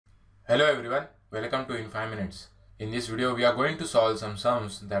Hello everyone, welcome to In 5 Minutes. In this video we are going to solve some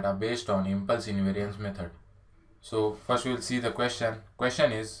sums that are based on impulse invariance method. So first we will see the question.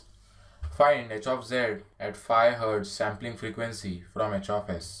 Question is, find h of z at 5 Hz sampling frequency from h of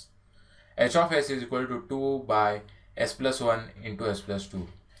s. H of s is equal to 2 by s plus 1 into s plus 2.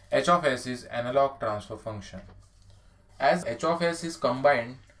 H of s is analog transfer function. As h of s is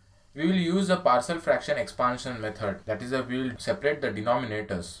combined, we will use the partial fraction expansion method, that is, we will separate the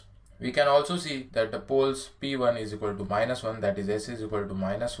denominators. We can also see that the poles P1 is equal to -1, that is S is equal to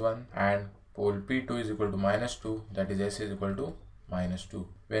 -1, and pole P2 is equal to -2, that is S is equal to -2.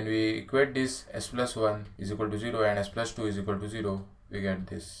 When we equate this, S plus 1 is equal to 0 and S plus 2 is equal to 0, we get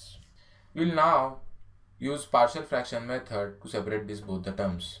this. We will now use partial fraction method to separate these both the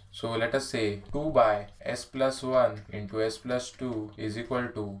terms. So let us say 2 by S plus 1 into S plus 2 is equal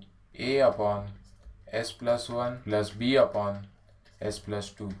to A upon S plus 1 plus B upon S plus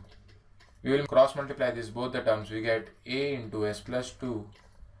 2. We will cross multiply this both the terms. We get A into S plus 2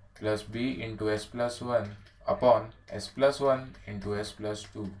 plus B into S plus 1 upon S plus 1 into S plus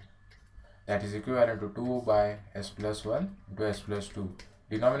 2. That is equivalent to 2 by S plus 1 into S plus 2.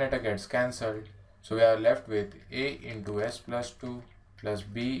 Denominator gets cancelled. So we are left with A into S plus 2 plus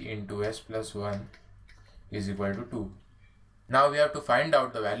B into S plus 1 is equal to 2. Now we have to find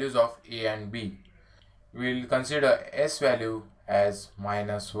out the values of A and B. We will consider S value as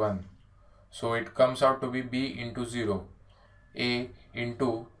 -1. So it comes out to be B into 0. A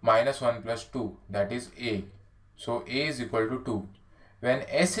into -1 plus 2, that is A. So A is equal to 2. When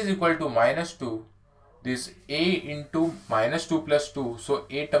S is equal to -2, this A into -2 plus 2, so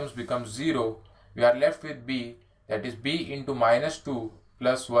A terms becomes 0. We are left with B, that is B into -2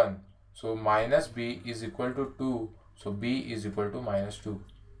 plus 1. So minus B is equal to 2. So B is equal to -2.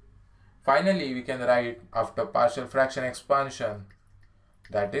 Finally, we can write after partial fraction expansion,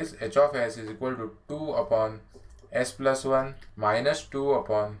 that is h of s is equal to 2 upon s plus 1 minus 2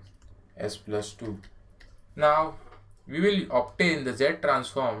 upon s plus 2. Now we will obtain the z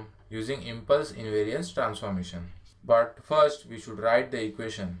transform using impulse invariance transformation. But first we should write the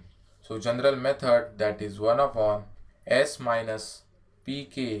equation. So general method, that is 1 upon s minus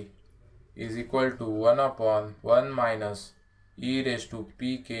pk is equal to 1 upon 1 minus e raised to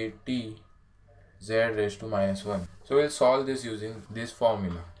pk t z raised to -1. So we'll solve this using this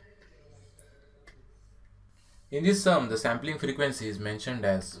formula. In this sum, the sampling frequency is mentioned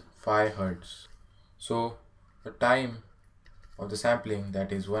as 5 Hz. So the time of the sampling,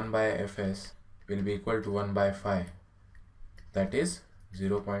 that is 1 by fs, will be equal to 1 by 5, that is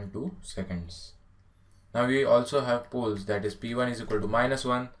 0.2 seconds. Now we also have poles, that is P1 is equal to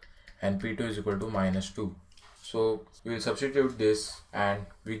 -1 and P2 is equal to -2. So we will substitute this and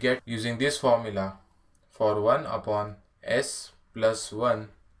we get, using this formula, for 1 upon s plus 1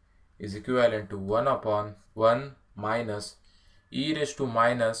 is equivalent to 1 upon 1 minus e raised to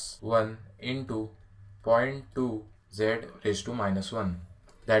 -1 into 0.2 z raised to -1.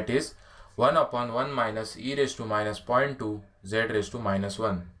 That is 1 upon 1 minus e raised to -0.2 z raised to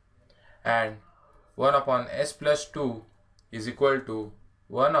 -1. And 1 upon s plus 2 is equal to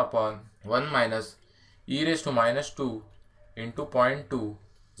 1 upon 1 minus e raised to -2 into 0.2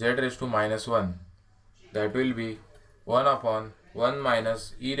 z raised to -1. That will be 1 upon 1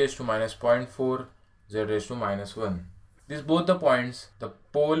 minus e raised to -0.4 z raised to -1. These both the points, the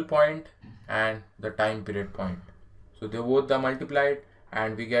pole point and the time period point. So they both are multiplied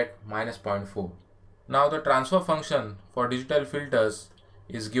and we get -0.4. Now the transfer function for digital filters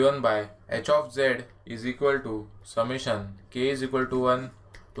is given by h of z is equal to summation k is equal to 1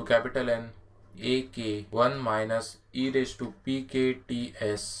 to capital N ak 1 minus e raised to pk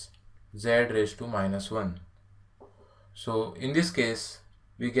ts z raised to -1. So in this case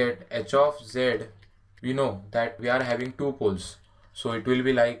we get h of z. We know that we are having two poles, so it will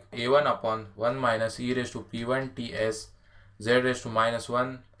be like a1 upon 1 minus e raised to p1 ts z raised to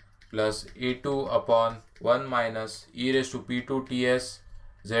 -1 plus a2 upon 1 minus e raised to p2 ts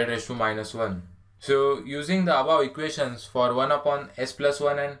z raised to -1. So using the above equations for 1 upon s plus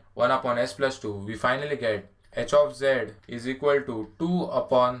 1 and 1 upon s plus 2, we finally get h of z is equal to 2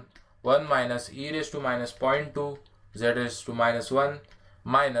 upon 1 minus e raised to -0.2 z raised to -1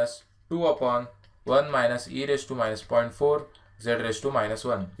 minus 2 upon 1 minus e raised to -0.4 z raised to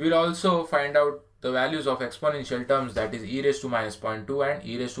 -1. We will also find out the values of exponential terms, that is e raised to -0.2 and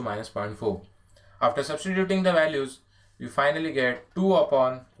e raised to -0.4. After substituting the values, we finally get 2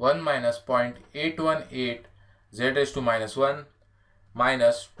 upon 1 minus 0.818 z raised to -1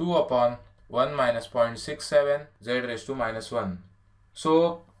 minus 2 upon 1 minus 0.67 z raised to -1.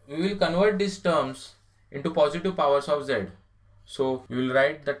 So we will convert these terms into positive powers of z. So we will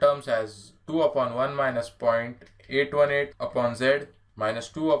write the terms as 2 upon 1 minus 0.818 upon z minus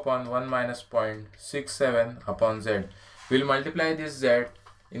 2 upon 1 minus 0.67 upon z. We will multiply this z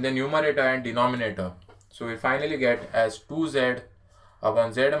in the numerator and denominator. So we finally get as 2z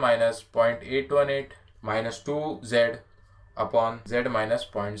upon z minus 0.818 minus 2z upon z minus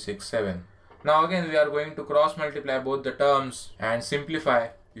 0.67. Now again we are going to cross multiply both the terms and simplify.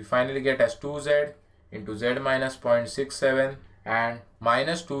 We finally get as 2z into z minus 0.67 and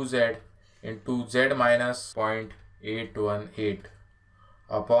minus 2z into z minus 0.818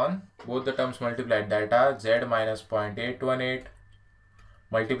 upon both the terms multiplied, that are z minus 0.818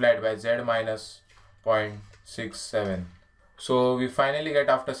 multiplied by z minus 0.67. So we finally get,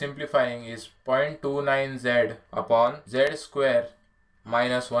 after simplifying, is 0.29z upon z square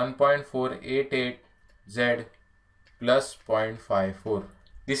minus 1.488z plus 0.54.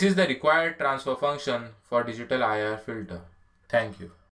 This is the required transfer function for digital IR filter. Thank you.